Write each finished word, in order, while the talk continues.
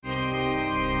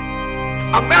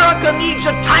America needs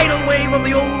a tidal wave of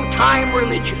the old-time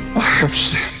religion. I have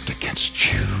sinned against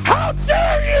you. How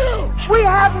dare you! We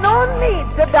have no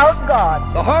need to doubt God.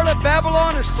 The harlot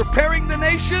Babylon is preparing the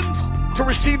nations to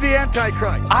receive the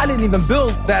Antichrist. I didn't even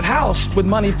build that house with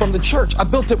money from the church. I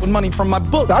built it with money from my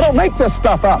book. I don't make this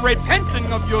stuff up. Repenting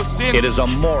of your sin. It is a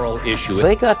moral issue.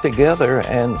 They got together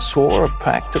and swore a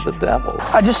pact to the devil.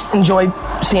 I just enjoy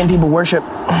seeing people worship,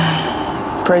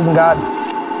 praising God.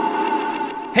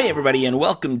 Hey everybody, and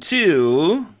welcome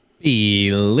to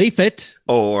Believe It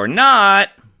or Not,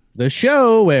 the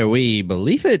show where we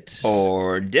believe it.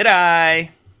 Or did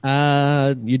I?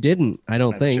 You didn't, I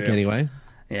don't think, true. anyway.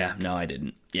 Yeah, no, I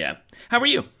didn't. Yeah. How are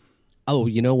you? Oh,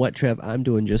 you know what, Trev? I'm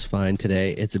doing just fine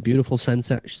today. It's a beautiful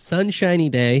sunshiny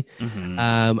day.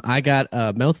 Mm-hmm. I got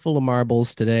a mouthful of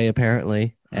marbles today,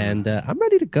 apparently, and I'm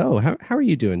ready to go. How are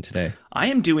you doing today? I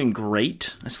am doing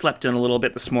great. I slept in a little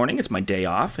bit this morning. It's my day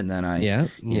off, and then I,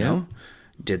 you know,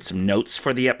 did some notes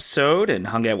for the episode and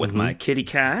hung out with my kitty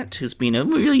cat, who's been a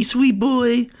really sweet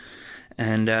boy.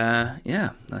 And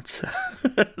yeah, that's.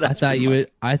 I thought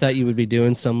you would be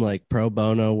doing some like pro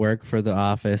bono work for the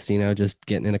office. You know, just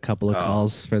getting in a couple of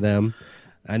calls for them.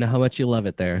 I know how much you love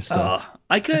it there. So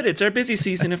I could. It's our busy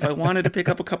season. If I wanted to pick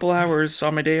up a couple hours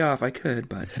on my day off, I could.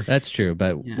 But that's true.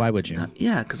 But why would you?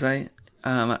 Because I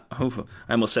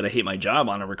almost said I hate my job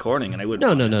on a recording, and I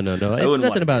wouldn't. No. It's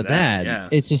nothing about that. Yeah.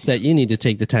 It's just that you need to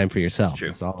take the time for yourself.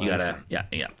 That's true. You gotta.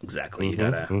 Yeah, exactly. You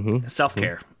gotta.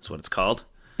 Self-care is what it's called.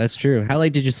 That's true. How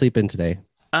late did you sleep in today?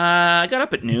 I got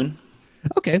up at noon.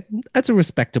 Okay, that's a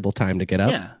respectable time to get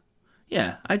up.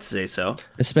 Yeah, I'd say so.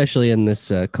 Especially in this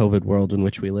COVID world in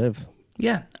which we live.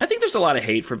 Yeah, I think there's a lot of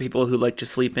hate for people who like to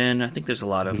sleep in. I think there's a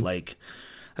lot of I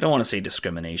don't want to say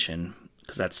discrimination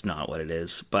because that's not what it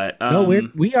is. But no,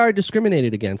 we are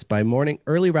discriminated against by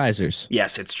early risers.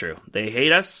 Yes, it's true. They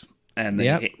hate us, and they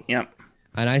hate.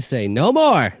 And I say no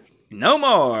more. No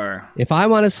more. If I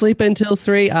want to sleep until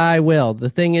 3, I will. The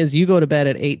thing is, you go to bed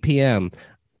at 8 p.m.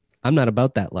 I'm not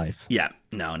about that life. Yeah.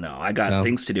 No. I got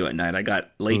things to do at night. I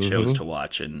got late shows to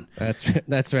watch. And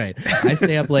That's right. I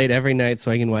stay up late every night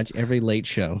so I can watch every late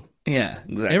show. Yeah,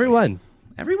 exactly. Every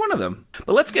one of them.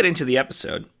 But let's get into the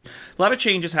episode. A lot of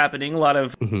changes happening. A lot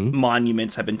of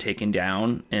monuments have been taken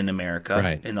down in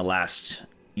America in the last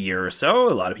year or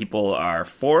so. A lot of people are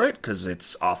for it because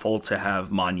it's awful to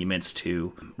have monuments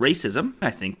to racism. I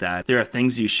think that there are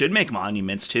things you should make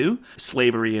monuments to.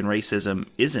 Slavery and racism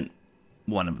isn't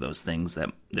one of those things that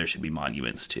there should be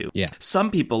monuments to. Yeah. Some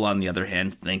people, on the other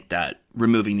hand, think that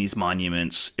removing these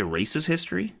monuments erases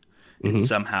history. And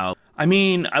somehow, I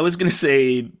mean, I was going to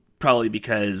say probably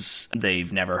because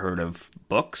they've never heard of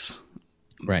books.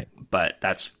 Right. But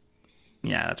that's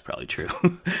probably true.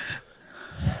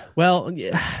 Well,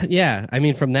 yeah. I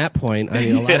mean, from that point, I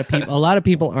mean, a lot of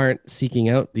people aren't seeking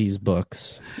out these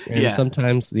books, and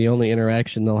sometimes the only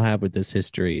interaction they'll have with this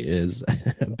history is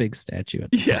a big statue.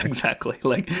 Yeah, exactly.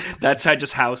 Like that's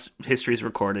how history is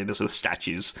recorded, is with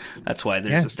statues. That's why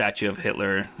there's a statue of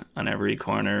Hitler on every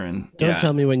corner. And don't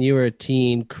tell me when you were a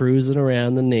teen cruising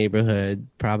around the neighborhood,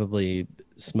 probably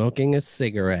smoking a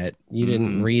cigarette, you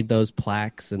didn't read those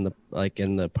plaques in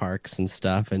the parks and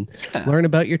stuff and learn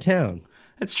about your town.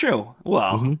 It's true.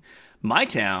 Well, my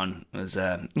town was,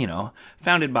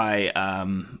 founded by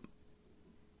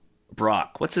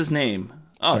Brock. What's his name?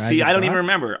 Oh, Sir I don't even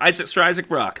remember. Sir Isaac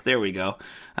Brock. There we go.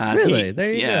 Really?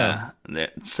 There you go.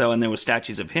 So, and there were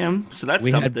statues of him. So that's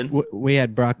something. We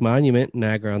had Brock Monument,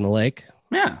 Niagara on the Lake.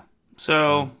 Yeah.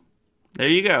 So there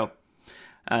you go.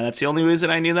 That's the only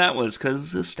reason I knew that was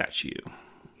because the statue.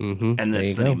 And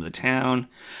that's the name of the town.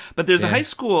 But there's a high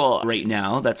school right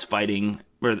now that's fighting,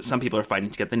 where some people are fighting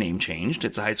to get the name changed.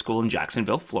 It's a high school in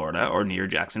Jacksonville, Florida, or near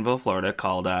Jacksonville, Florida,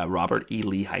 called Robert E.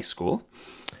 Lee High School.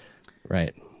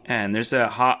 Right. And there's a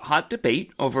hot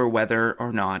debate over whether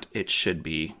or not it should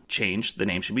be changed. The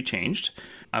name should be changed.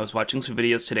 I was watching some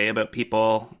videos today about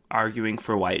people arguing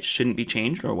for why it shouldn't be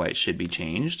changed or why it should be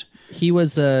changed. He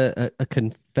was a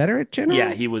Confederate general?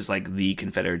 Yeah, he was like the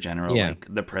Confederate general, like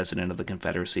the president of the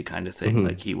Confederacy kind of thing.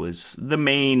 Like he was the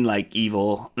main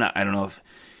evil. I don't know if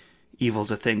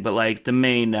evil's a thing, but like the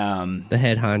main the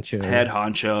head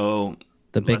honcho,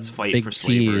 the big, let's fight big for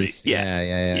slavery.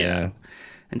 Yeah.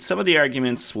 And some of the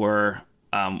arguments were,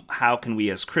 how can we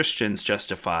as Christians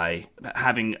justify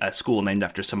having a school named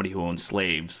after somebody who owned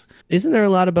slaves? Isn't there a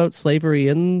lot about slavery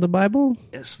in the Bible?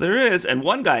 Yes, there is. And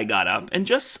one guy got up and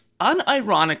just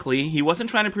unironically, he wasn't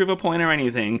trying to prove a point or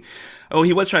anything. Oh,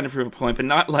 he was trying to prove a point, but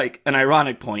not like an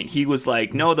ironic point. He was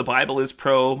like, no, the Bible is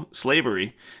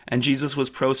pro-slavery, and Jesus was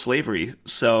pro-slavery,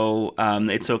 so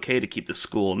it's okay to keep the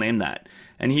school named that.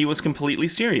 And he was completely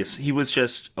serious. He was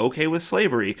just okay with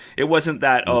slavery. It wasn't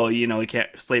that,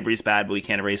 slavery's bad, but we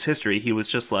can't erase history. He was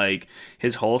just like,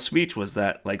 his whole speech was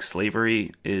that, like,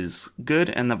 slavery is good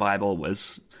and the Bible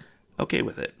was okay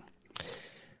with it.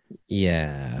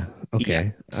 Yeah.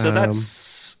 Okay. Yeah. So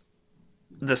that's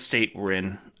the state we're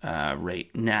in right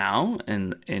now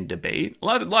in debate. A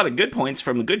lot of good points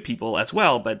from the good people as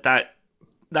well, but that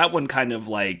one kind of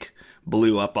like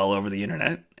blew up all over the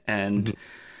internet. And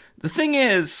the thing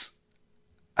is,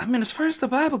 I mean, as far as the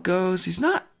Bible goes, he's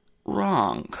not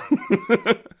wrong.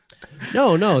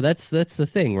 No, that's the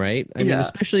thing, right? I mean,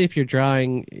 especially if you're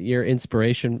drawing your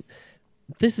inspiration.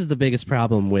 This is the biggest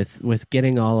problem with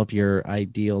getting all of your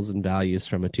ideals and values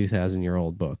from a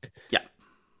 2,000-year-old book. Yeah.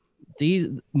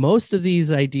 Most of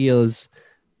these ideas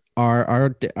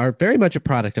are very much a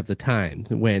product of the time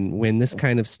when this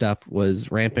kind of stuff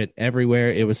was rampant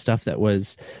everywhere. It was stuff that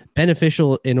was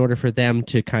beneficial in order for them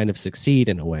to kind of succeed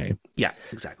in a way. Yeah,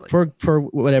 exactly. For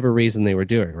whatever reason they were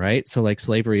doing, right? So like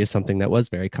slavery is something that was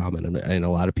very common and a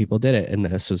lot of people did it. And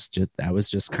that was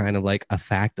just kind of like a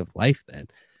fact of life then.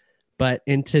 But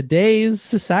in today's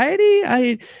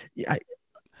society,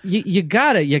 you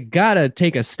gotta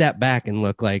take a step back and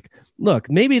look,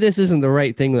 maybe this isn't the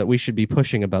right thing that we should be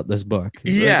pushing about this book.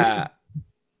 Yeah.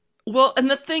 Well,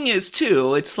 and the thing is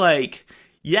too, it's like,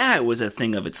 yeah, it was a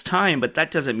thing of its time, but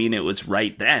that doesn't mean it was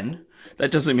right then.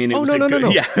 That doesn't mean it was good. No.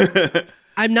 Yeah.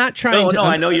 I'm not trying to. No,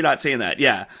 I know you're not saying that.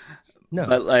 Yeah. No.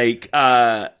 But like,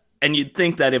 and you'd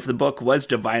think that if the book was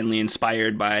divinely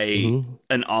inspired by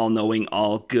an all-knowing,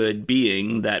 all-good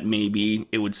being, that maybe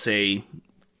it would say,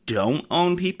 don't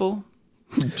own people.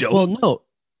 Don't. Well, no.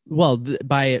 Well,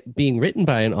 by it being written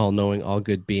by an all-knowing,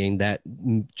 all-good being, that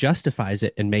justifies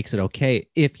it and makes it okay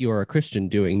if you're a Christian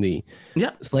doing the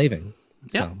slaving.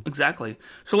 Yeah, exactly.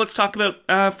 So let's talk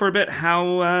about for a bit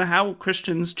how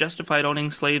Christians justified owning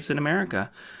slaves in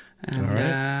America,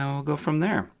 and we'll go from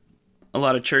there. A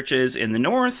lot of churches in the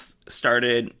North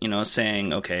started,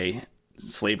 saying, okay,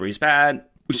 slavery's bad.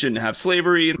 We shouldn't have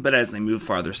slavery. But as they moved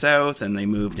farther south and they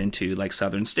moved into like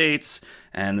southern states,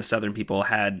 and the southern people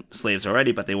had slaves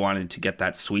already, but they wanted to get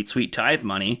that sweet, sweet tithe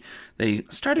money, they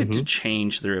started to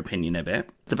change their opinion a bit.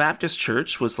 The Baptist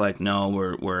church was like, no,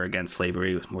 we're against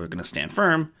slavery. We're going to stand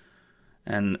firm.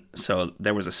 And so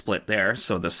there was a split there.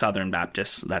 So the Southern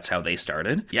Baptists, that's how they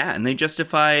started. Yeah, and they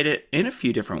justified it in a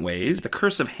few different ways. The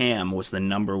curse of Ham was the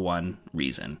number one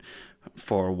reason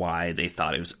for why they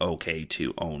thought it was okay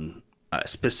to own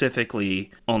specifically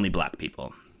only black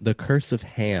people. The curse of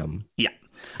Ham. Yeah.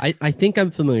 I think I'm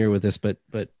familiar with this, but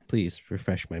please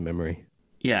refresh my memory.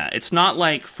 Yeah, it's not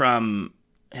like from...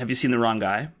 Have you seen The Wrong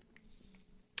Guy?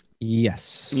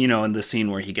 Yes. In the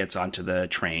scene where he gets onto the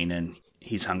train and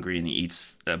he's hungry and he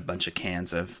eats a bunch of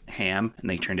cans of ham and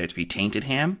they turned out to be tainted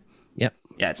ham. Yep.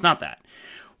 Yeah, it's not that.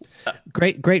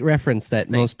 Great reference that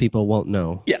most people won't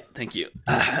know. Yeah, thank you.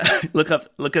 Look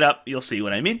it up. You'll see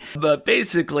what I mean. But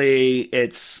basically,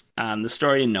 it's the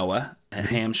story of Noah,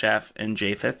 Ham, Shep, and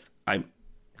Japheth.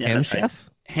 Ham, Shep?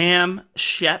 Ham,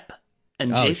 Shep,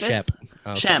 and Japheth. Shep.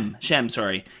 Oh, Shem,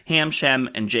 sorry. Ham, Shem,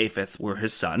 and Japheth were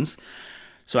his sons.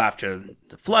 So after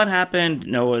the flood happened,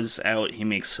 Noah's out. He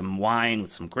makes some wine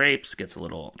with some grapes, gets a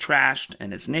little trashed,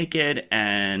 and is naked.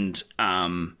 And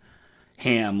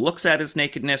Ham looks at his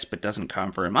nakedness but doesn't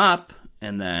cover him up.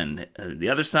 And then the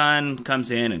other son comes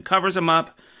in and covers him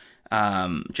up,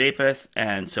 Japheth.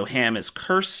 And so Ham is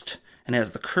cursed and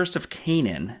has the curse of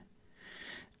Canaan.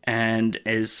 And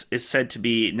is said to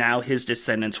be, now his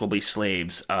descendants will be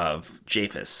slaves of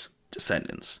Japheth's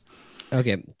descendants.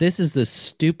 Okay, this is the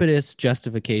stupidest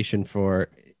justification for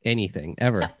anything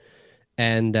ever.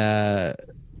 And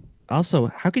also,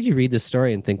 how could you read this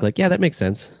story and think like, yeah, that makes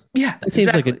sense? Yeah, that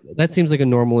seems like a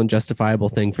normal and justifiable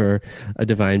thing for a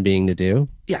divine being to do.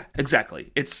 Yeah,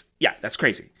 exactly. That's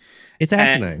crazy. It's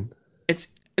asinine. It's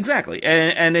exactly,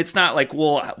 and it's not like,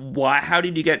 well, why? How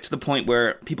did you get to the point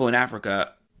where people in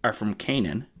Africa are from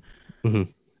Canaan?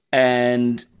 Mm-hmm.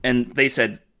 And they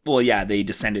said, well, yeah, they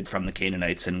descended from the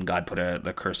Canaanites, and God put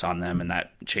the curse on them, and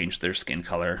that changed their skin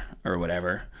color or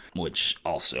whatever. Which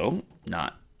also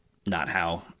not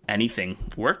how anything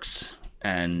works.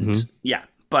 And yeah,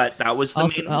 but that was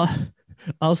the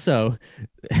also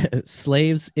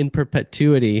slaves in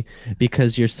perpetuity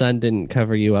because your son didn't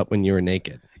cover you up when you were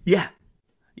naked. Yeah.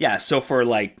 So for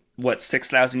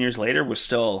 6,000 years later, we're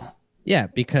still. Yeah,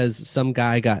 because some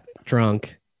guy got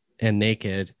drunk and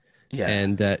naked. Yeah.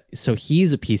 And so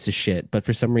he's a piece of shit, but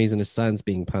for some reason his son's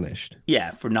being punished.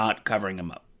 Yeah, for not covering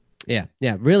him up. Yeah,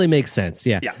 really makes sense.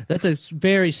 Yeah. That's a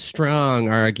very strong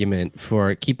argument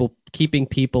for keeping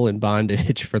people in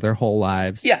bondage for their whole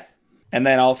lives. Yeah. And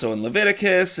then also in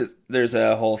Leviticus, there's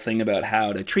a whole thing about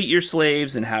how to treat your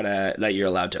slaves and that you're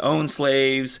allowed to own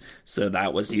slaves. So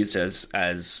that was used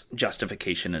as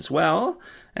justification as well.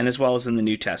 And as well as in the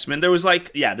New Testament, there was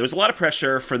a lot of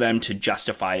pressure for them to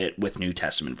justify it with New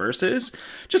Testament verses.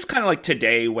 Just kind of like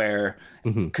today, where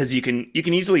because you can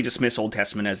easily dismiss Old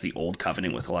Testament as the Old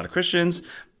Covenant with a lot of Christians,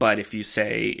 but if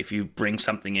you bring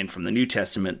something in from the New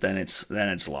Testament, then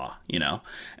it's law, you know.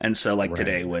 And so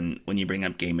today, when you bring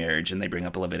up gay marriage and they bring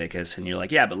up Leviticus, and you're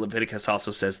like, yeah, but Leviticus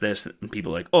also says this, and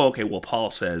people are like, oh, okay, well, Paul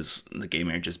says the gay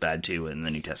marriage is bad too in the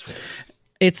New Testament.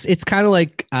 It's kind of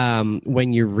like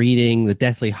when you're reading the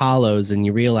Deathly Hallows and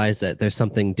you realize that there's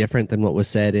something different than what was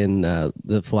said in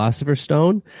the Philosopher's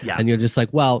Stone. Yeah. And you're just like,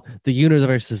 well, the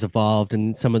universe has evolved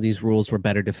and some of these rules were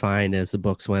better defined as the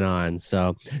books went on.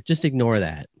 So just ignore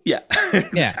that. Yeah,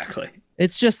 exactly. Yeah.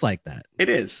 It's just like that. It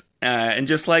is. And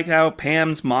just like how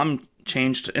Pam's mom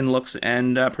changed in looks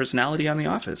and personality on The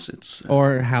Office.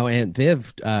 Or how Aunt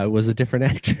Viv was a different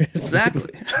actress. Exactly.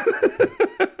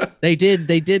 They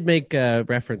did make a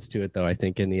reference to it, though, I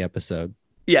think, in the episode.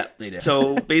 Yeah, they did.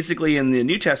 So basically in the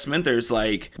New Testament, there's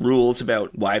rules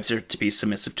about wives are to be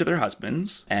submissive to their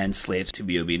husbands and slaves to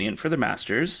be obedient for their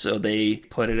masters. So they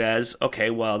put it as,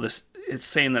 okay, well, it's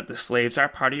saying that the slaves are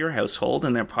part of your household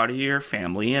and they're part of your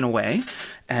family in a way.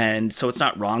 And so it's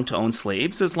not wrong to own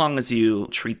slaves as long as you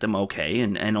treat them okay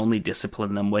and only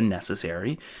discipline them when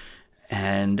necessary.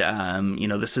 And,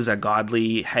 this is a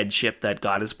godly headship that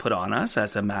God has put on us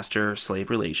as a master-slave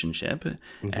relationship.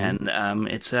 Mm-hmm. And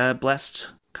it's a blessed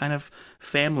kind of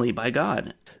family by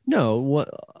God. No,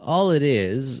 all it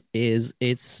is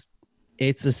it's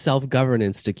a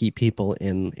self-governance to keep people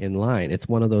in line. It's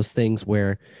one of those things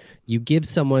where you give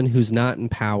someone who's not in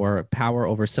power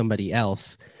over somebody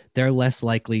else, they're less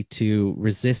likely to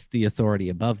resist the authority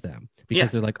above them.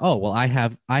 Because they're like, oh, well, I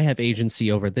have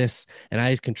agency over this and I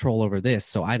have control over this,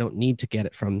 so I don't need to get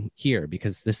it from here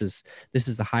because this is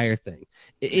the higher thing.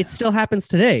 It still happens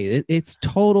today. It's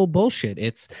total bullshit.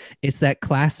 It's that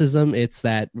classism. It's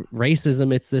that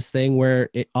racism. It's this thing where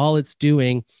all it's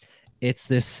doing, it's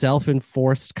this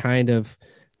self-enforced kind of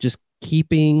just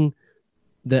keeping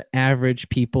the average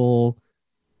people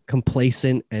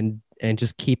complacent and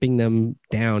just keeping them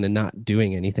down and not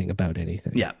doing anything about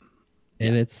anything. Yeah.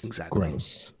 And it's exactly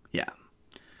gross.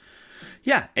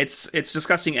 Yeah, it's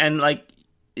disgusting. And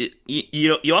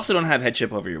you also don't have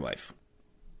headship over your wife.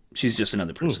 She's just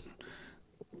another person.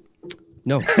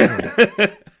 No.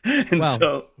 And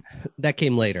so that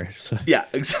came later. So. Yeah,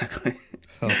 exactly.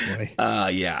 Oh boy.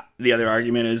 Yeah. The other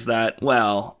argument is that,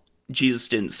 well, Jesus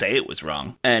didn't say it was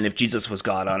wrong. And if Jesus was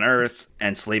God on earth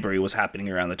and slavery was happening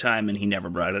around the time and he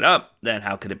never brought it up, then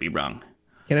how could it be wrong?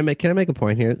 Can I make a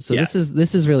point here? So this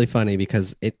is really funny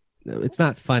because it's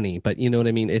not funny, but you know what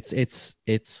I mean? It's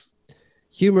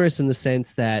humorous in the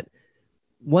sense that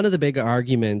one of the big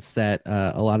arguments that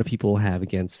a lot of people have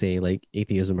against, say, like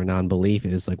atheism or non-belief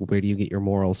is like, where do you get your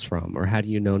morals from? Or how do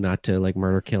you know not to like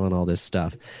murder, kill, and all this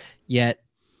stuff? Yet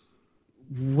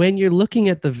when you're looking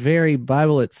at the very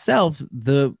Bible itself,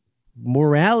 the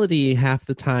morality half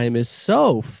the time is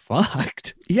so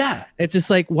fucked. Yeah. It's just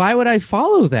like, why would I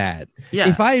follow that? Yeah.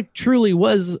 If I truly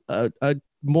was a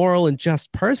moral and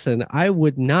just person, I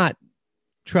would not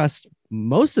trust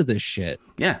most of this shit.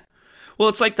 Yeah. Well,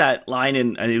 it's like that line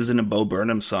it was in a Bo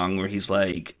Burnham song where he's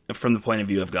like, from the point of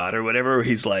view of God or whatever, where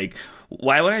he's like,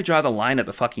 why would I draw the line at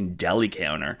the fucking deli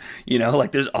counter? You know,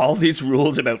 like there's all these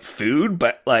rules about food,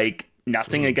 but like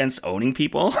nothing against owning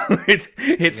people.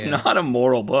 It's not a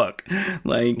moral book.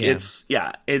 Like it's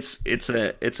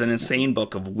an insane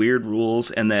book of weird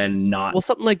rules and then not. Well,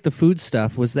 something like the food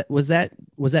stuff was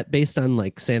that based on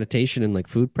like sanitation and like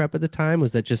food prep at the time?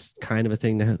 Was that just kind of a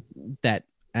thing that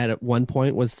at one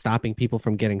point was stopping people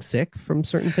from getting sick from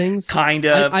certain things? Kind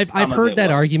of. I've heard that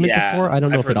argument before. I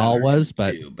don't know if it all was,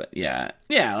 but yeah.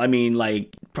 I mean,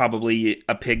 like probably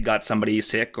a pig got somebody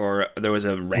sick, or there was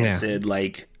a rancid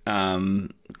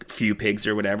few pigs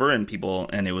or whatever, and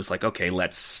it was like, okay,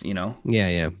 let's,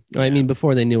 I mean,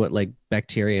 before they knew what like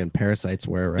bacteria and parasites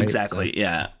were, right? Exactly.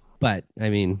 So, but I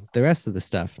mean, the rest of the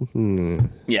stuff,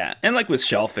 yeah. And like with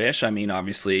shellfish, I mean,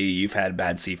 obviously you've had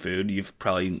bad seafood, you've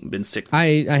probably been sick.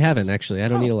 I haven't actually. I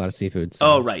don't eat a lot of seafood, so.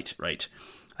 Oh, right.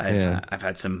 I've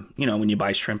had some, when you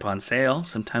buy shrimp on sale,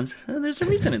 sometimes there's a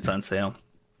reason it's on sale.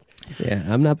 Yeah,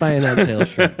 I'm not buying on sale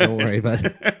shrimp, don't worry about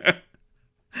it.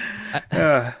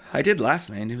 I did last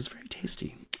night. It was very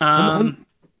tasty.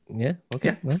 Yeah.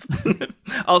 Okay. Yeah. Well.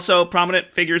 Also,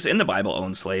 prominent figures in the Bible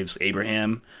owned slaves.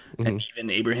 Abraham, and even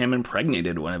Abraham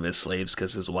impregnated one of his slaves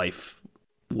because his wife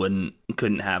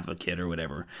couldn't have a kid or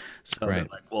whatever. So they're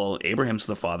like, well, Abraham's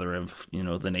the father of,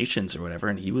 the nations or whatever,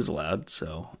 and he was allowed.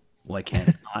 So why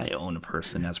can't I own a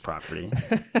person as property?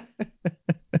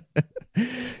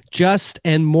 Just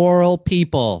and moral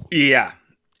people. Yeah.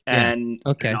 And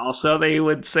also they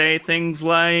would say things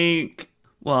like,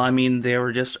 well, I mean, they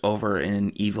were just over in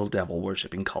an evil devil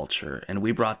worshipping culture, and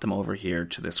we brought them over here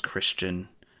to this Christian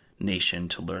nation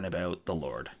to learn about the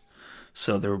Lord.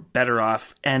 So they're better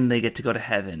off, and they get to go to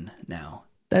heaven now.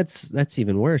 That's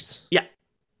even worse. Yeah.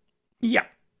 Yeah.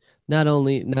 Not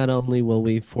only will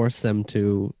we force them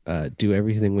to do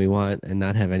everything we want and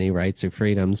not have any rights or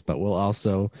freedoms, but we'll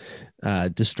also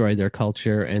destroy their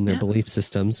culture and their belief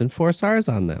systems and force ours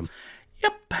on them.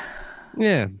 Yep.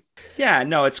 Yeah. Yeah,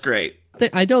 no, it's great.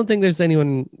 I don't think there's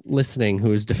anyone listening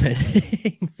who is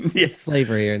defending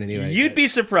slavery in any way. You'd be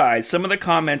surprised. Some of the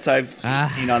comments I've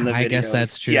seen on the videos. I guess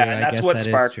that's true. Yeah, and that's what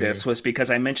sparked this, was because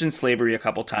I mentioned slavery a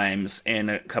couple times in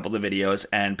a couple of the videos,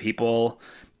 and people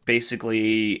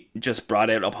basically just brought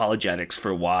out apologetics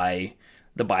for why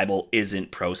the Bible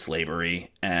isn't pro-slavery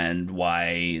and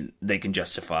why they can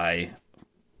justify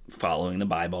following the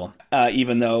Bible,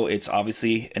 even though it's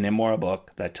obviously an immoral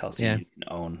book that tells you you can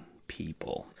own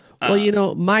people.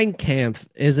 Well, Mein Kampf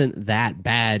isn't that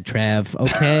bad, Trev,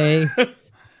 okay?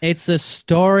 It's the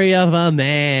story of a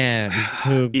man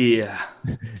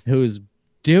who's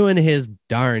doing his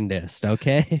darndest,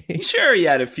 okay? Sure, he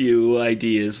had a few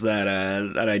ideas that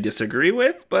I disagree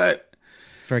with, but...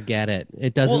 Forget it.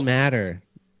 It doesn't matter.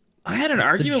 I had an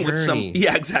argument with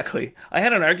Yeah, exactly. I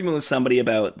had an argument with somebody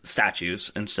about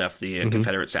statues and stuff, the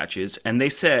Confederate statues, and they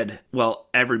said, well,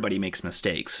 everybody makes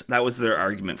mistakes. That was their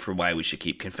argument for why we should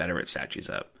keep Confederate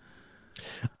statues up.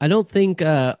 I don't think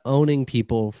owning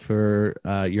people for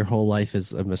your whole life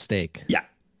is a mistake. Yeah.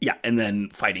 Yeah, and then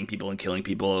fighting people and killing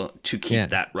people to keep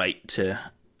that right to...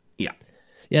 Yeah.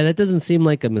 Yeah, that doesn't seem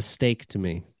like a mistake to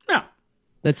me. No.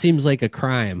 That seems like a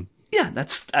crime. Yeah,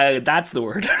 that's the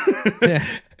word. Yeah.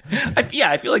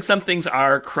 I feel like some things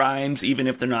are crimes, even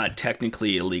if they're not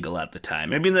technically illegal at the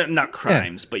time. I mean, they're not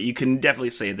crimes, but you can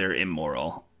definitely say they're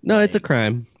immoral. No, it's a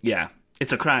crime. Yeah,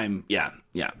 it's a crime. Yeah.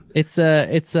 It's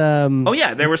Oh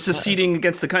yeah, they were seceding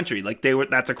against the country. Like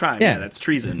that's a crime. Yeah, that's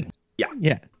treason.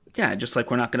 Yeah. Yeah, just like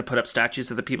we're not going to put up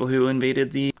statues of the people who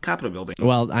invaded the Capitol building.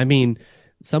 Well, I mean,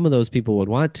 some of those people would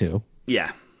want to.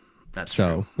 Yeah, that's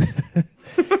true.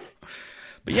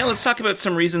 But yeah, let's talk about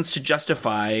some reasons to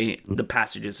justify the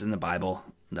passages in the Bible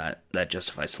that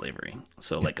justify slavery.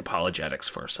 So like apologetics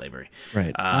for slavery.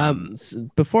 Right.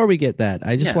 Before we get that,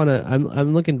 I just want to,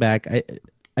 I'm looking back.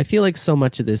 I feel like so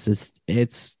much of this is,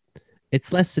 it's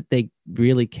less that they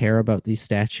really care about these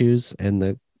statues and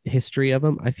the history of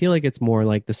them. I feel like it's more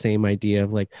like the same idea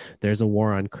of like, there's a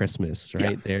war on Christmas,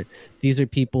 right? These are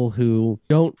people who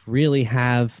don't really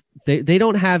have, they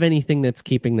don't have anything that's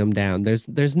keeping them down.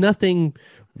 There's nothing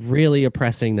really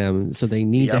oppressing them, so they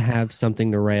need to have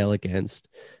something to rail against.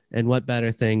 And what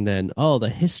better thing than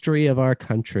the history of our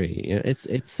country?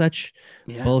 It's such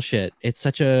bullshit. It's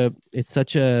such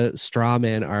a straw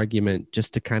man argument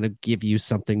just to kind of give you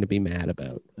something to be mad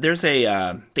about. There's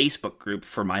a Facebook group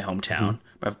for my hometown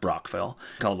of Brockville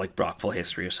called like Brockville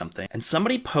History or something, and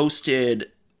somebody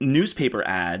posted newspaper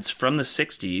ads from the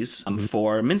 60s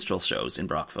for minstrel shows in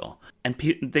Brockville. And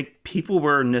people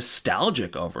were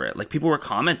nostalgic over it. Like, people were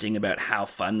commenting about how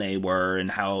fun they were and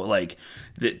how, like,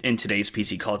 in today's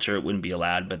PC culture, it wouldn't be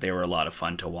allowed, but they were a lot of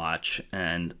fun to watch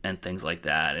and things like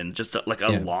that. And just, a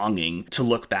longing to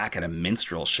look back at a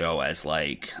minstrel show as,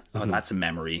 like, oh, that's a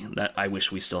memory. That I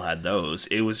wish we still had those.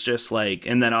 It was just, like...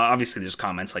 And then, obviously, there's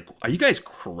comments like, are you guys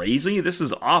crazy? This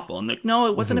is awful. And like, no,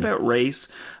 it wasn't about race.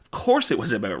 Of course it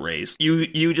was about race.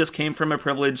 You just came from a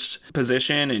privileged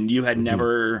position, and you had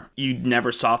you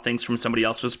never saw things from somebody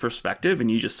else's perspective,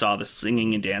 and you just saw the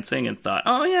singing and dancing and thought,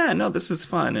 oh yeah, no, this is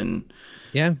fun. And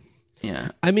yeah.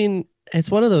 I mean,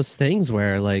 it's one of those things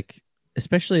where, like,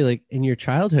 especially like in your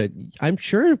childhood, I'm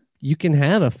sure you can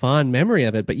have a fond memory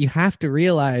of it, but you have to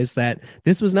realize that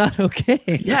this was not okay.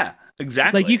 Yeah.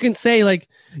 Exactly. Like, you can say, like,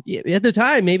 at the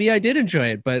time, maybe I did enjoy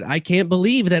it, but I can't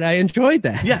believe that I enjoyed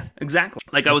that. Yeah, exactly.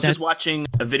 Like, I was just watching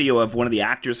a video of one of the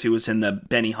actors who was in the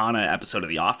Benihana episode of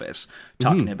The Office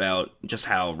talking about just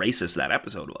how racist that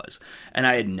episode was. And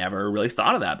I had never really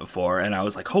thought of that before. And I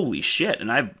was like, holy shit.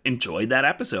 And I've enjoyed that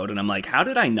episode. And I'm like, how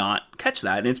did I not catch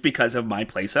that? And it's because of my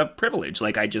place of privilege.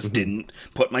 Like, I just didn't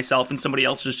put myself in somebody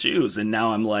else's shoes. And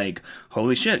now I'm like,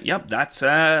 holy shit. Yep, that's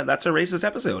a racist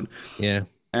episode. Yeah.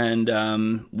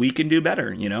 And we can do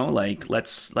better, like,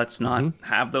 let's not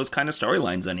have those kind of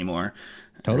storylines anymore.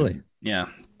 Totally. Yeah.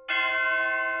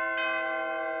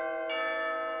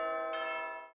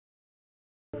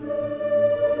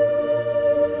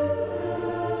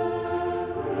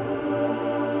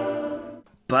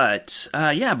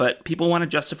 But people want to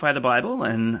justify the Bible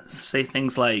and say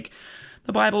things like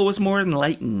the Bible was more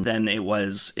enlightened than it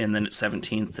was in the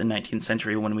 17th and 19th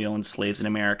century when we owned slaves in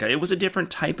America. It was a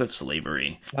different type of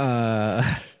slavery.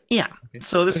 Yeah.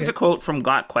 So this is a quote from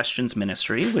Got Questions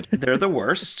Ministry, which they're the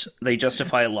worst. They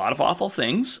justify a lot of awful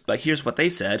things, but here's what they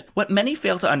said. What many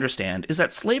fail to understand is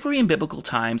that slavery in biblical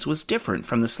times was different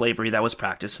from the slavery that was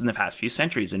practiced in the past few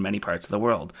centuries in many parts of the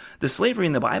world. The slavery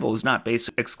in the Bible was not based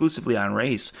exclusively on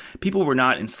race. People were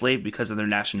not enslaved because of their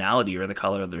nationality or the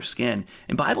color of their skin.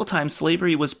 In Bible times,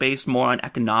 slavery was based more on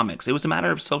economics. It was a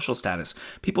matter of social status.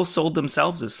 People sold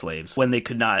themselves as slaves when they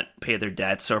could not pay their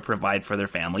debts or provide for their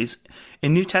families.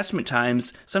 In New Testament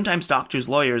times, sometimes doctors,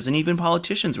 lawyers, and even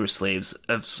politicians were slaves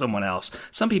of someone else.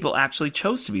 Some people actually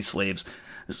chose to be slaves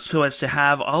so as to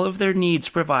have all of their needs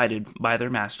provided by their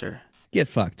master. Get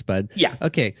fucked, bud. Yeah.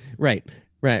 Okay, right.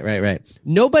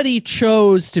 Nobody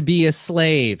chose to be a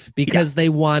slave because they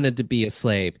wanted to be a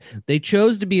slave. They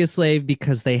chose to be a slave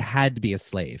because they had to be a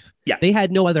slave. Yeah. They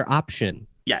had no other option.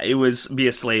 Yeah, it was be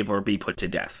a slave or be put to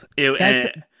death.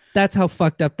 That's how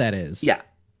fucked up that is. Yeah.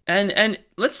 And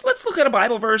let's look at a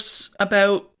Bible verse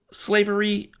about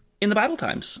slavery in the Bible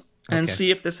times and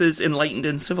see if this is enlightened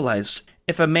and civilized.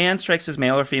 If a man strikes his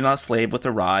male or female slave with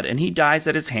a rod and he dies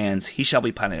at his hands, he shall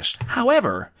be punished.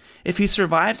 However, if he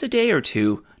survives a day or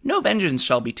two, no vengeance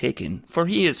shall be taken, for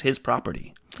he is his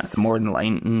property. That's more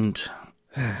enlightened.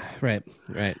 Right.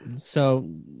 So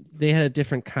they had a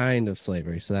different kind of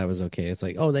slavery, so that was okay. It's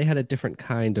like, oh, they had a different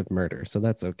kind of murder, so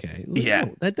that's okay. Yeah.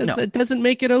 No, that doesn't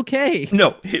make it okay.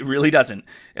 No, it really doesn't.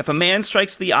 If a man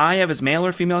strikes the eye of his male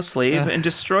or female slave and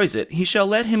destroys it, he shall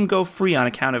let him go free on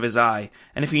account of his eye.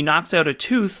 And if he knocks out a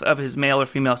tooth of his male or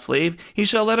female slave, he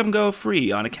shall let him go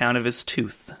free on account of his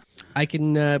tooth. I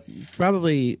can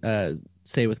probably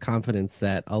say with confidence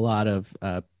that a lot of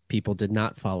people did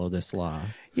not follow this law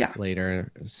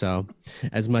later. So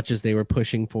as much as they were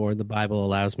pushing for the Bible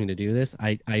allows me to do this,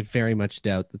 I very much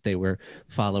doubt that they were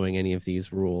following any of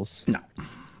these rules. No.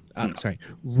 Sorry,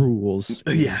 rules.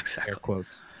 Yeah, exactly. Air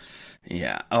quotes.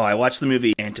 Yeah. Oh, I watched the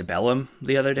movie Antebellum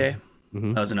the other day.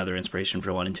 Mm-hmm. That was another inspiration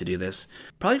for wanting to do this.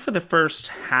 Probably for the first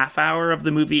half hour of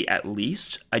the movie, at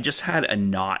least, I just had a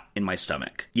knot in my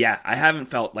stomach. Yeah, I haven't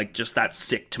felt like just that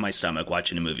sick to my stomach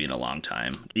watching a movie in a long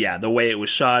time. Yeah, the way it was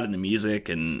shot and the music,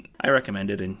 and I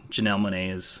recommend it. And Janelle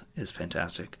Monáe is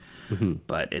fantastic. Mm-hmm.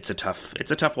 But it's a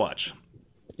tough watch.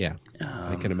 Yeah,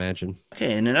 I can imagine.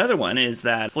 Okay, and another one is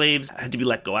that slaves had to be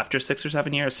let go after 6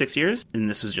 years, and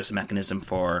this was just a mechanism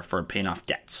for paying off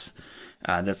debts.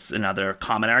 That's another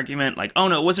common argument, like, oh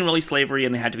no, it wasn't really slavery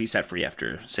and they had to be set free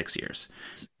after 6 years.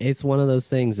 It's one of those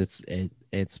things.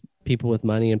 It's people with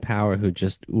money and power who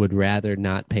just would rather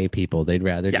not pay people. They'd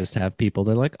rather just have people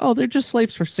that are like, oh, they're just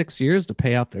slaves for 6 years to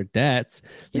pay off their debts.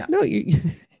 Yeah. No,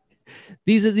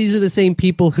 these are the same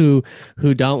people who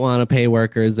don't want to pay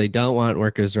workers. They don't want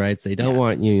workers' rights. They don't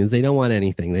want unions. They don't want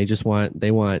anything.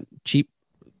 They want cheap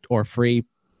or free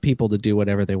people to do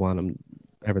whatever they want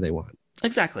they want.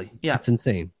 Exactly. Yeah. It's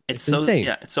insane. It's so insane.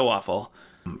 Yeah, it's so awful.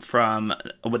 From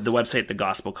the website The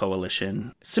Gospel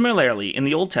Coalition. Similarly, in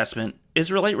the Old Testament,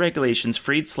 Israelite regulations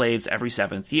freed slaves every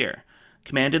 7th year,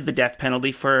 commanded the death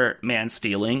penalty for man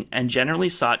stealing, and generally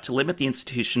sought to limit the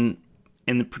institution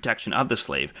in the protection of the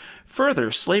slave. Further,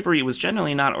 slavery was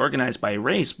generally not organized by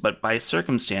race, but by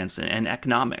circumstance and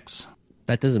economics.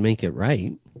 That doesn't make it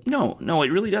right. No,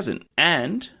 it really doesn't.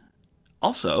 And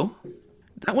also,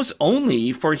 that was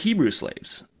only for Hebrew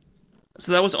slaves.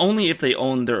 So that was only if they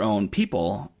owned their own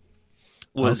people.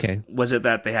 Was it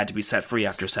that they had to be set free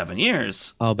after 7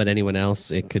 years? Oh, but anyone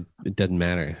else, it doesn't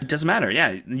matter. It doesn't matter,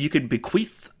 yeah. You could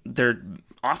bequeath their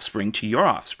offspring to your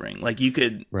offspring. Like you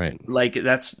could, right? Like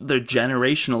they're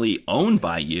generationally owned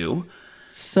by you.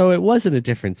 So it wasn't a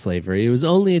different slavery. It was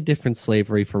only a different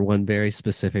slavery for one very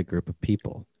specific group of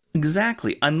people.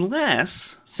 Exactly.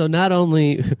 Unless... So not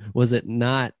only was it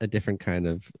not a different kind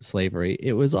of slavery,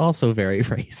 it was also very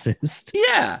racist.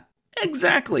 Yeah,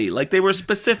 exactly. Like they were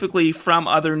specifically from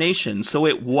other nations. So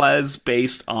it was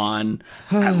based on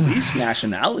at least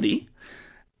nationality.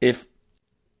 If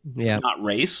it's not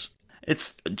race,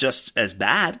 it's just as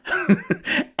bad.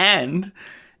 And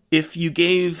if you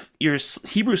gave your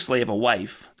Hebrew slave a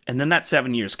wife, and then that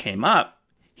 7 years came up,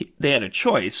 they had a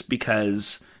choice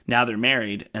because... Now they're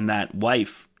married and that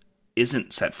wife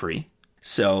isn't set free.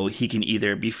 So he can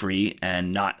either be free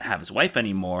and not have his wife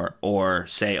anymore or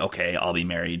say, okay, I'll be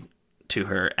married to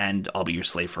her and I'll be your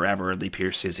slave forever. They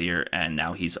pierce his ear and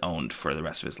now he's owned for the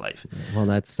rest of his life. Well,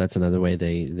 that's another way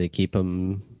they keep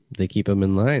him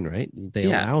in line, right? They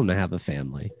allow him to have a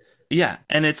family. Yeah.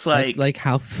 And it's like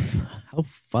how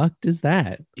fucked is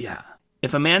that? Yeah.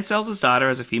 If a man sells his daughter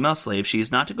as a female slave, she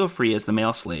is not to go free as the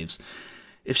male slaves.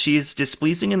 If she is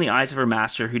displeasing in the eyes of her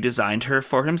master who designed her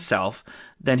for himself,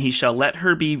 then he shall let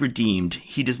her be redeemed.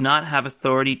 He does not have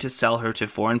authority to sell her to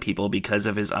foreign people because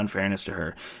of his unfairness to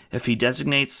her. If he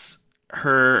designates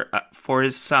her for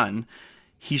his son,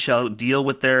 he shall deal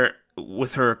with her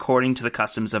according to the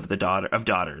customs of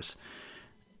daughters.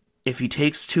 If he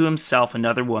takes to himself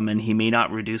another woman, he may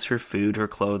not reduce her food, her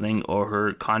clothing, or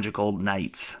her conjugal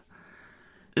nights.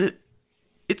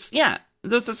 That's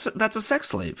a sex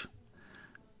slave.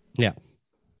 Yeah.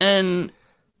 And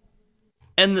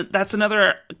that's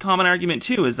another common argument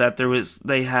too, is that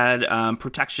they had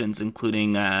protections,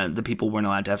 including the people weren't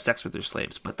allowed to have sex with their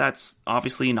slaves, but that's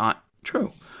obviously not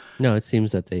true. No, it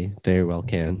seems that they very well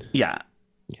can. Yeah.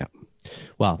 Yeah.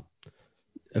 Well,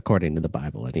 according to the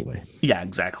Bible anyway. Yeah,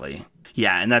 exactly.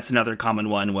 Yeah, and that's another common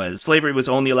one, was slavery was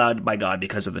only allowed by God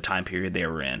because of the time period they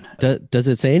were in. Does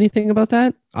it say anything about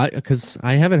that? Because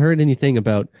I haven't heard anything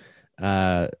about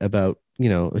a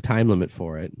time limit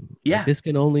for it. Yeah. Like, this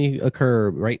can only occur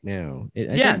right now.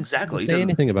 It exactly. Doesn't say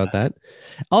anything about that.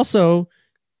 Also,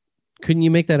 couldn't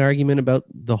you make that argument about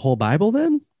the whole Bible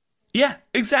then? Yeah,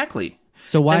 exactly.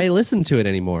 So why listen to it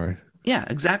anymore? Yeah,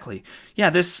 exactly. Yeah,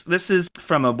 this is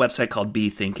from a website called Be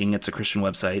Thinking. It's a Christian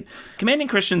website. Commanding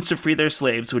Christians to free their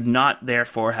slaves would not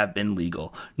therefore have been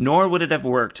legal, nor would it have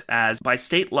worked, as by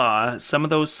state law, some of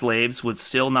those slaves would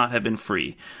still not have been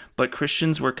free. But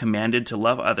Christians were commanded to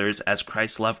love others as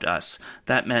Christ loved us.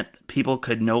 That meant people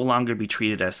could no longer be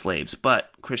treated as slaves, but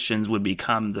Christians would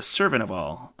become the servant of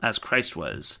all, as Christ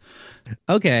was.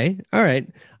 Okay, all right.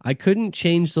 I couldn't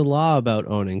change the law about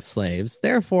owning slaves,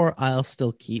 therefore I'll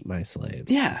still keep my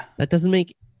slaves. Yeah. That doesn't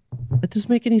make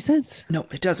any sense. No,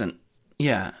 it doesn't.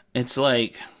 Yeah, it's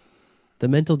like the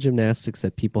mental gymnastics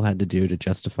that people had to do to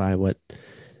justify what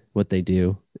they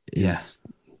do is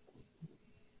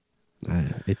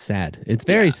it's sad. It's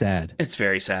very sad. It's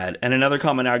very sad. And another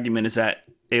common argument is that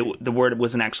the word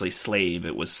wasn't actually slave,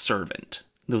 it was servant.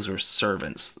 Those were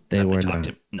servants. They were not.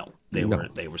 They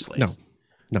were slaves.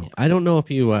 No. I don't know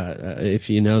if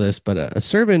you know this, but a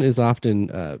servant is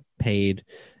often paid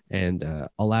and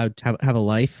allowed to have a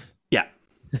life. Yeah.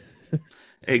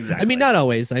 Exactly. I mean, not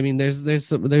always. I mean, there's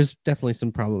definitely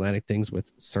some problematic things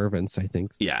with servants, I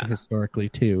think, historically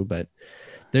too, but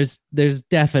there's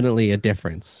definitely a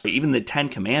difference. Even the 10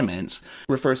 Commandments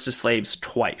refers to slaves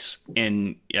twice.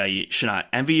 In you should not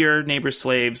envy your neighbor's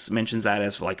slaves, mentions that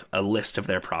as like a list of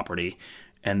their property,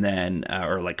 and then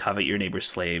or like covet your neighbor's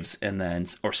slaves, and then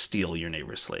or steal your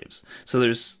neighbor's slaves.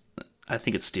 So I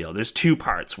think it's steal. There's two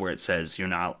parts where it says you're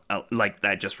not like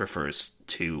that. Just refers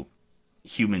to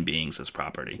human beings as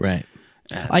property, right?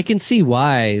 I can see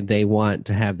why they want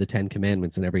to have the 10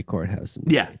 Commandments in every courthouse.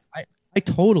 I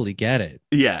totally get it.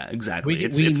 Yeah, exactly.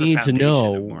 We need to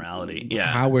know morality.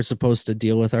 How we're supposed to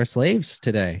deal with our slaves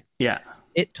today. Yeah.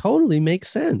 It totally makes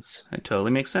sense. It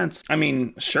totally makes sense. I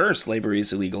mean, sure, slavery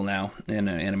is illegal now in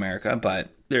America, but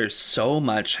there's so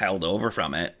much held over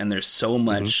from it, and there's so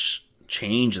much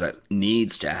change that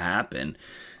needs to happen.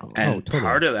 And totally.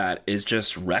 Part of that is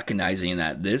just recognizing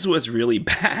that this was really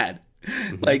bad.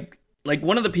 Like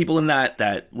one of the people in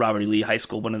that Robert E. Lee High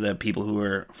School, one of the people who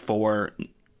were for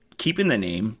keeping the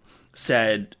name,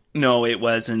 said no, it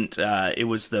wasn't. It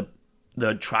was the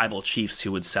tribal chiefs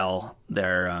who would sell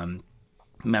their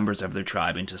members of their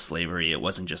tribe into slavery. It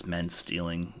wasn't just men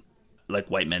stealing, like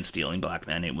white men stealing black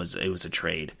men. It was a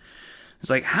trade. It's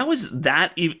like, how is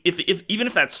that? Even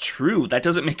if that's true, that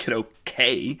doesn't make it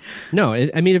okay. No,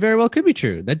 I mean, it very well could be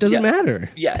true. That doesn't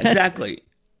matter. Yeah, exactly.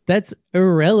 That's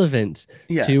irrelevant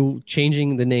to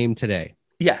changing the name today.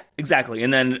 Yeah, exactly.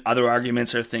 And then other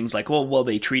arguments are things like, well,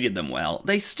 they treated them well.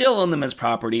 They still own them as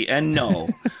property. And no.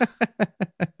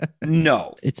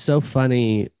 No. It's so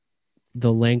funny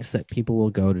the lengths that people will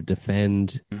go to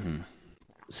defend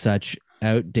such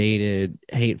outdated,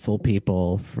 hateful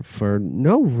people for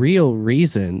no real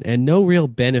reason and no real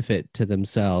benefit to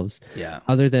themselves. Yeah.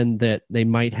 Other than that they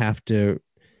might have to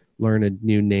learn a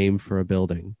new name for a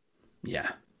building. Yeah.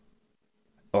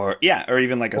 Or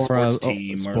even like a sports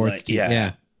team.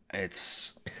 Yeah.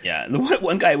 It's The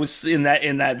one guy was in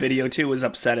that video too was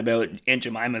upset about Aunt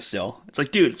Jemima still. It's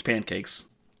like, dude, it's pancakes.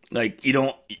 Like, you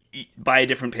don't buy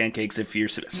different pancakes if you're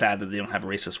sad that they don't have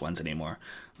racist ones anymore.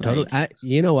 Totally.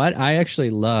 You know what? I actually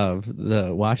love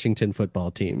the Washington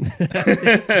football team.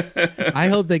 I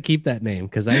hope they keep that name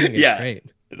because I think it's great.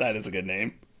 That is a good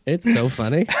name. It's so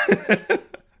funny.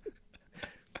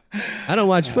 I don't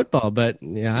watch football, but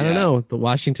I don't know. The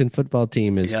Washington football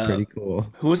team is pretty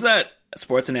cool. Who was that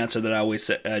sports announcer that I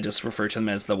always just refer to them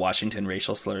as the Washington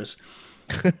racial slurs?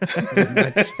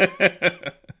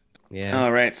 Yeah.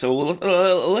 All right, so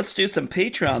let's do some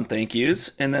Patreon thank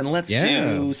yous, and then let's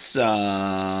do some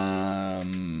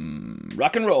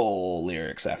rock and roll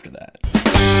lyrics after that.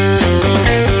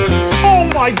 Oh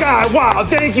my God! Wow!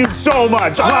 Thank you so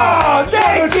much. Oh,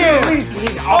 thank you.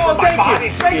 Oh, thank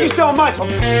you. Thank you so much.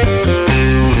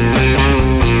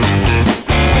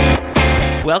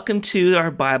 Welcome to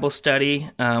our Bible study.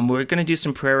 We're going to do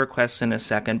some prayer requests in a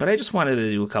second, but I just wanted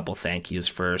to do a couple thank yous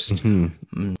first.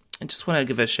 I just want to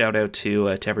give a shout out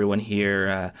to everyone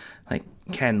here, like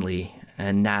Kenley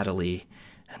and Natalie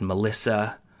and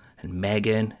Melissa and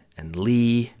Megan and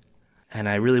Lee. And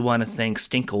I really want to thank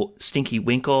Stinky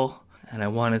Winkle, and I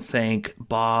want to thank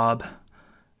Bob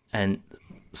and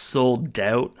Soul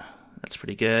Doubt. That's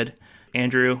pretty good.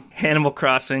 Andrew, Animal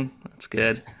Crossing. That's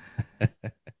good.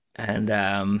 And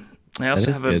I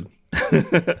also have I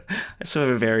also have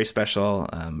a very special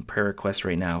prayer request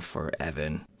right now for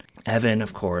Evan. Evan,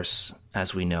 of course,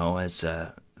 as we know, is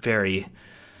a very,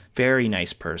 very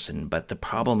nice person. But the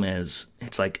problem is,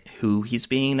 it's like who he's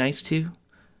being nice to,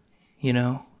 you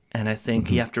know? And I think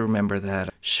you have to remember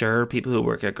that, sure, people who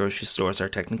work at grocery stores are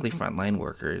technically frontline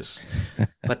workers,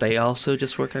 but they also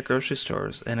just work at grocery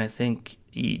stores. And I think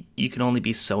you can only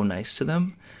be so nice to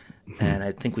them. And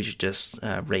I think we should just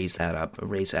raise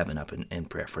Evan up in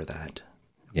prayer for that.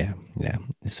 Yeah.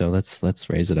 So let's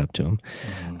raise it up to him.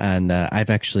 And I've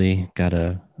actually got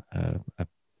a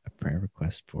prayer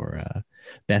request for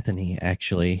Bethany.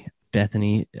 Actually,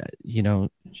 Bethany,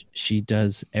 she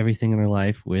does everything in her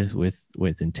life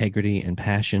with integrity and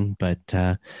passion. But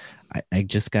I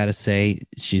just got to say,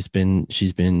 she's been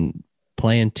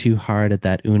playing too hard at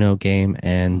that Uno game,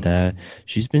 and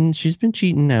she's been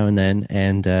cheating now and then.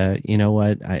 And you know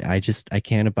what? I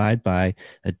can't abide by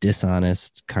a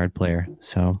dishonest card player.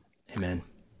 So, amen.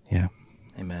 Yeah,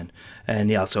 amen.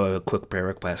 And also a quick prayer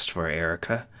request for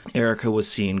Erica. Erica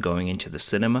was seen going into the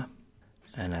cinema,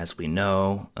 and as we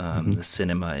know, the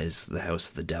cinema is the house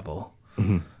of the devil.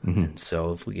 And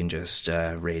so if we can just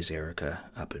raise Erica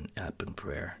up in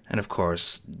prayer. And of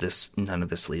course, none of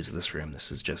this leaves this room.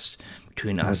 This is just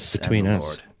between us and the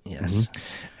Lord. Yes.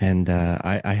 And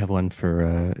I have one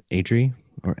for Adri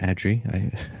or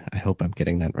Adri. I hope I'm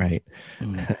getting that right.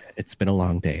 It's been a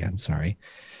long day. I'm sorry.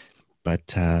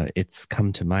 But it's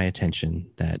come to my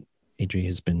attention that Adri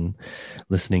has been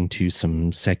listening to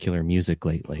some secular music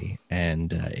lately,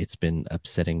 and it's been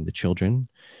upsetting the children.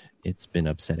 It's been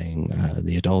upsetting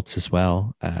the adults as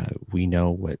well. We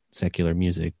know what secular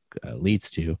music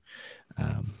leads to,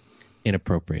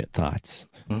 inappropriate thoughts.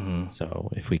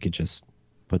 So if we could just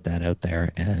put that out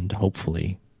there, and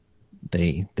hopefully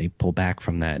they pull back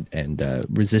from that and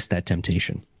resist that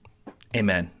temptation.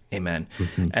 Amen.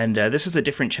 And this is a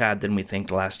different Chad than we think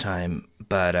last time,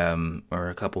 but or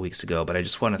a couple weeks ago. But I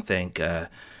just want to thank.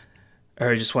 Or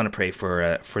I just want to pray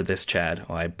for this Chad.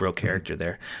 Well, I broke character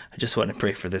there. I just want to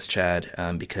pray for this Chad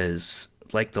because,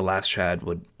 like the last Chad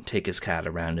would take his cat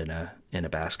around in a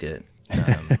basket,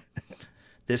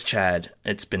 this Chad,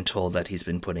 it's been told that he's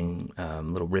been putting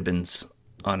little ribbons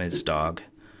on his dog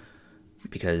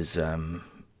because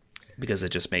it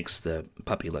just makes the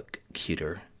puppy look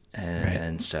cuter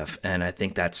and stuff. And I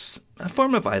think that's a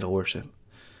form of idol worship.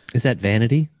 Is that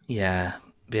vanity? Yeah.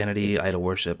 Vanity, idol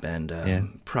worship,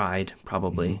 and pride,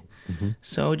 probably.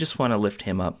 So I just want to lift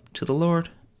him up to the Lord.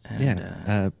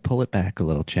 And, pull it back a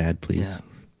little, Chad, please.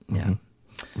 Yeah.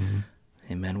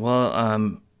 Amen.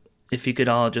 Well, if you could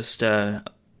all just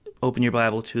open your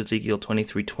Bible to Ezekiel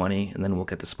 23:20, and then we'll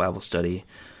get this Bible study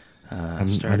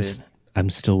started. I'm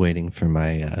still waiting for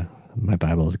my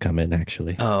Bible to come in,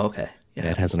 actually. Oh, okay.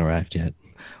 Yeah, it hasn't arrived yet.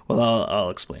 Well, I'll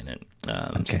explain it.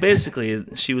 So basically,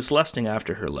 she was lusting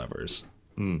after her lovers.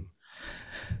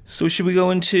 So should we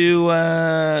go into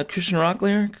Christian rock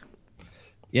lyric?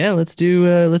 Yeah, let's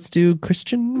do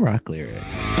Christian rock lyric.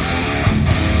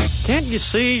 Can't you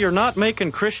see you're not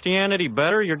making Christianity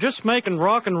better? You're just making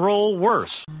rock and roll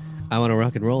worse. I want to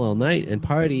rock and roll all night and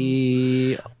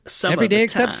party every day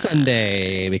except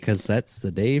Sunday, because that's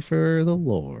the day for the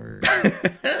Lord.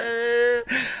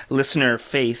 Listener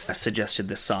Faith suggested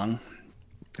this song.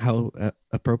 How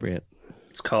appropriate.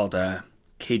 It's called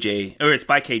it's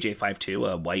by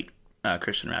KJ52, a white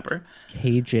Christian rapper.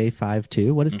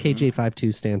 KJ52? What does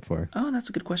KJ52 stand for? Oh, that's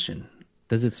a good question.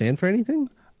 Does it stand for anything?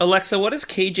 Alexa, what does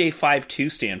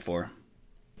KJ52 stand for?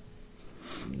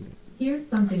 Here's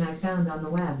something I found on the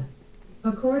web.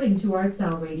 According to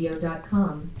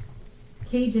ArtSalRadio.com,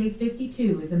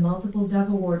 KJ52 is a multiple Dove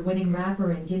Award-winning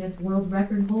rapper and Guinness World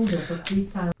Record holder for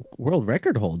freestyle. World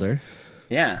record holder?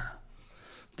 Yeah.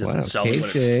 Doesn't sell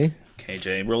KJ.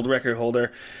 KJ, world record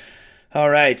holder. All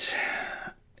right.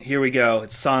 Here we go.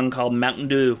 It's a song called Mountain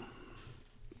Dew.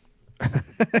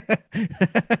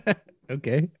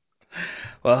 Okay.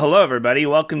 Well, hello, everybody.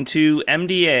 Welcome to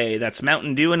MDA. That's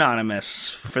Mountain Dew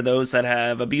Anonymous. For those that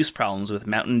have abuse problems with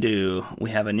Mountain Dew,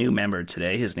 we have a new member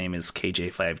today. His name is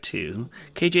KJ52.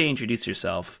 KJ, introduce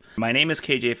yourself. My name is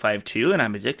KJ52, and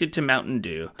I'm addicted to Mountain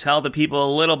Dew. Tell the people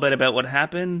a little bit about what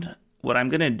happened. What I'm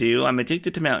going to do, I'm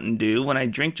addicted to Mountain Dew. When I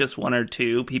drink just one or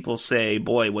two, people say,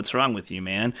 boy, what's wrong with you,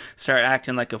 man? Start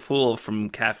acting like a fool from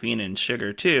caffeine and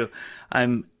sugar, too.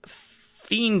 I'm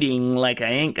fiending like I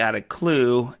ain't got a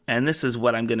clue, and this is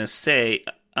what I'm gonna say.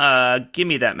 Give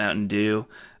me that Mountain Dew.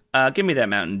 Give me that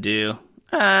Mountain Dew.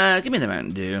 Give me the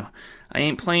Mountain Dew. I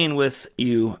ain't playing with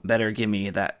you. Better give me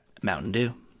that Mountain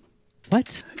Dew.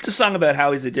 What? It's a song about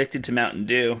how he's addicted to Mountain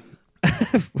Dew.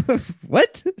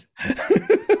 What?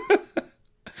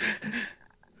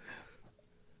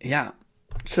 Yeah.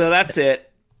 So that's it.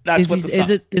 That's what the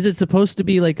song... Is it supposed to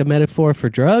be like a metaphor for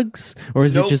drugs, or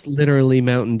is it just literally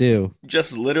Mountain Dew?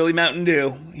 Just literally Mountain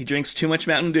Dew. He drinks too much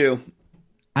Mountain Dew.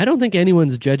 I don't think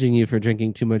anyone's judging you for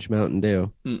drinking too much Mountain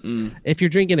Dew. Mm-mm. If you're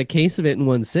drinking a case of it in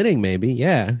one sitting, maybe,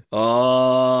 yeah.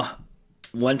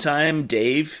 One time,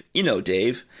 Dave, you know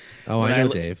Dave. Oh, I know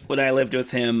Dave. When I lived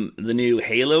with him, the new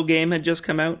Halo game had just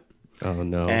come out. Oh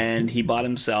no! And he bought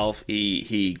himself.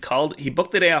 He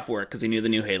booked the day off work because he knew the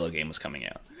new Halo game was coming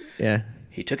out. Yeah.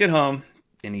 He took it home,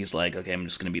 and he's like, okay, I'm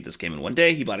just going to beat this game in one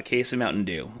day. He bought a case of Mountain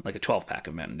Dew, like a 12-pack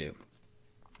of Mountain Dew.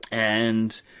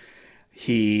 And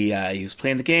he was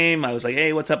playing the game. I was like,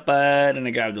 hey, what's up, bud? And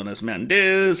I grabbed one of those Mountain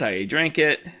Dews. I drank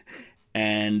it.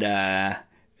 And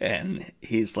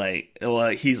he's like,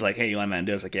 hey, you want Mountain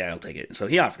Dew? I was like, yeah, I'll take it. So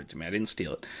he offered it to me. I didn't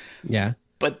steal it. Yeah.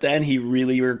 But then he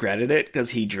really regretted it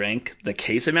because he drank the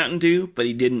case of Mountain Dew, but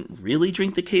he didn't really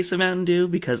drink the case of Mountain Dew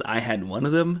because I had one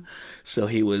of them. So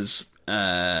he was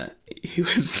like,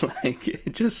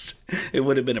 it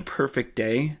would have been a perfect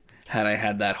day had I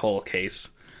had that whole case.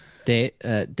 Dave,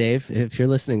 if you're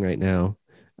listening right now,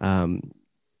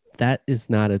 that is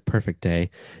not a perfect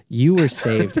day. You were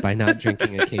saved by not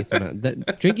drinking a case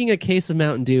of drinking a case of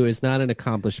Mountain Dew is not an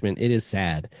accomplishment. It is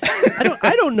sad.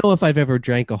 I don't know if I've ever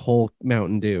drank a whole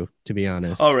Mountain Dew, to be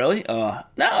honest. Oh, really? No,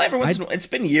 it's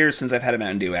been years since I've had a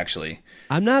Mountain Dew, actually.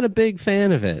 I'm not a big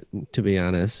fan of it, to be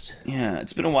honest. Yeah,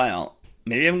 it's been a while.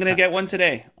 Maybe I'm going to get one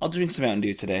today. I'll drink some Mountain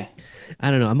Dew today.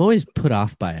 I don't know. I'm always put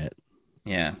off by it.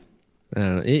 Yeah. I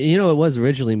don't know. It was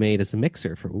originally made as a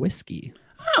mixer for whiskey.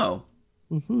 Oh.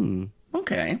 Mm-hmm.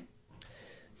 Okay.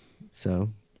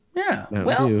 So. Yeah.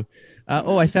 Mountain Dew.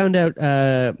 I found out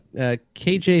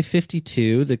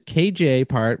KJ52, the KJ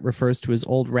part refers to his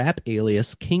old rap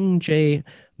alias, King J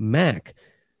Mac.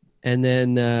 And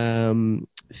then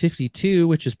 52,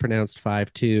 which is pronounced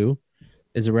 5-2,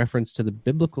 is a reference to the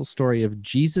biblical story of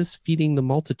Jesus feeding the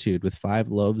multitude with 5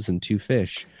 loaves and 2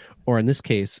 fish, or in this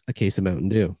case, a case of Mountain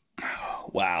Dew.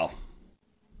 Wow.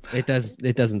 It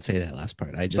doesn't say that last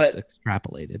part. I just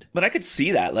extrapolated. But I could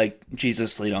see that, like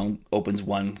Jesus, opens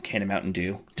one can of Mountain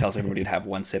Dew, tells everybody to have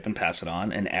one sip and pass it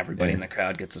on, and everybody in the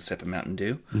crowd gets a sip of Mountain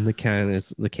Dew. And the can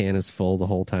is full the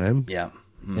whole time. Yeah.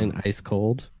 And ice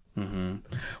cold. Mm-hmm.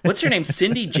 What's her name?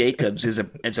 Cindy Jacobs is a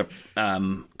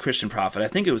Christian prophet. I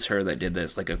think it was her that did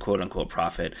this, like a quote unquote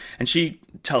prophet. And she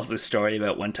tells this story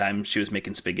about one time she was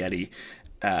making spaghetti,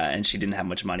 and she didn't have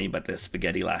much money, but the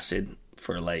spaghetti lasted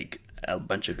for like a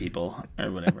bunch of people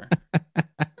or whatever.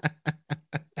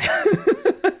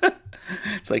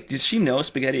 It's like, does she know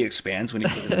spaghetti expands when you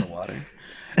put it in the water?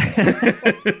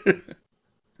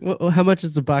 Well, how much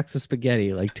is a box of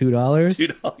spaghetti? Like $2?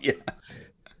 $2, yeah.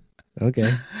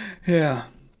 Okay. Yeah.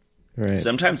 Right.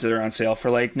 Sometimes they're on sale for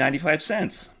like 95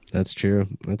 cents. That's true.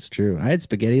 I had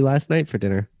spaghetti last night for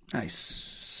dinner.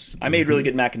 Nice. I made really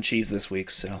good mac and cheese this week,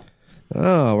 so.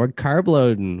 Oh, we're carb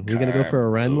loading. We're going to go for a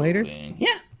run later?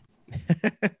 Yeah.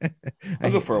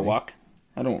 I'll go for a walk.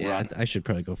 I don't run. I should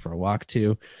probably go for a walk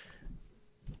too.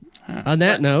 On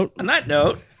that note,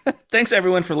 thanks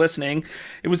everyone for listening.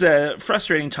 It was a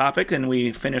frustrating topic, and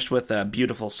we finished with a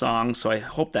beautiful song, so I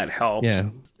hope that helped. Yeah.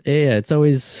 It's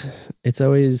always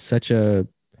such a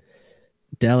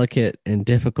delicate and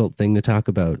difficult thing to talk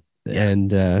about,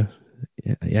 and yeah.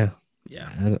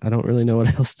 I don't really know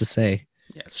what else to say.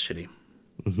 Yeah, it's shitty.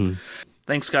 Mm-hmm.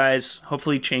 Thanks, guys.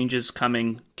 Hopefully, change is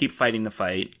coming. Keep fighting the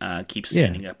fight. Keep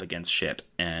standing up against shit,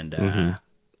 and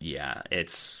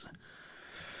it's.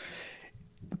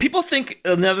 People think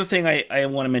another thing I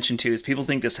want to mention too is people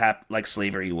think this like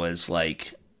slavery was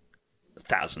like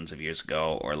thousands of years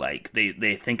ago, or like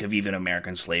they think of even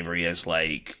American slavery as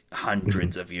like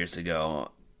hundreds of years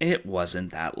ago. It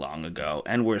wasn't that long ago,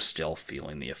 and we're still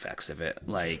feeling the effects of it.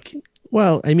 Like,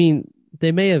 well, I mean,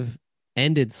 they may have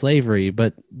ended slavery,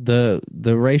 but the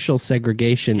racial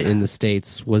segregation in the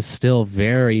states was still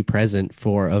very present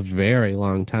for a very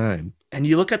long time. And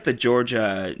you look at the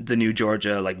new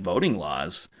Georgia like voting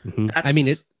laws. I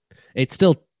mean, it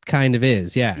still kind of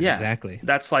is. Yeah, exactly.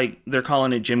 That's like they're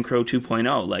calling it Jim Crow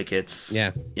 2.0. Like it's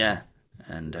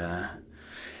and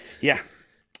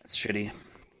it's shitty.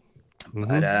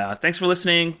 But thanks for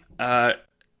listening.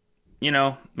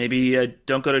 Maybe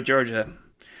don't go to Georgia.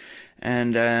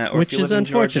 And or which if you is live in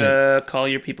unfortunate. Georgia, call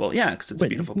your people. Yeah, because it's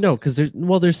beautiful. No, because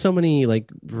there's so many like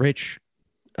rich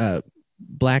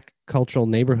black cultural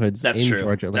neighborhoods in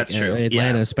Georgia. Like, That's true.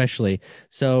 Atlanta especially.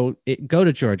 So go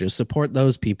to Georgia. Support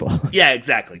those people. Yeah,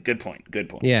 exactly. Good point.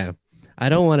 Yeah. I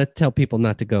don't want to tell people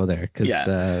not to go there because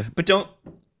but don't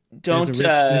there's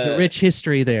a rich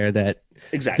history there that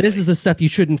exactly this is the stuff you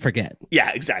shouldn't forget.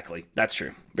 Yeah, exactly. That's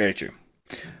true. Very true.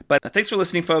 But thanks for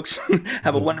listening, folks.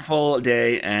 Have a wonderful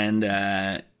day, and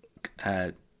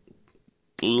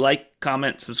like,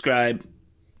 comment, subscribe.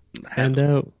 And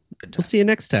we'll see you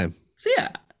next time. See ya.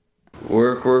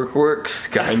 Work,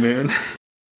 Sky Moon.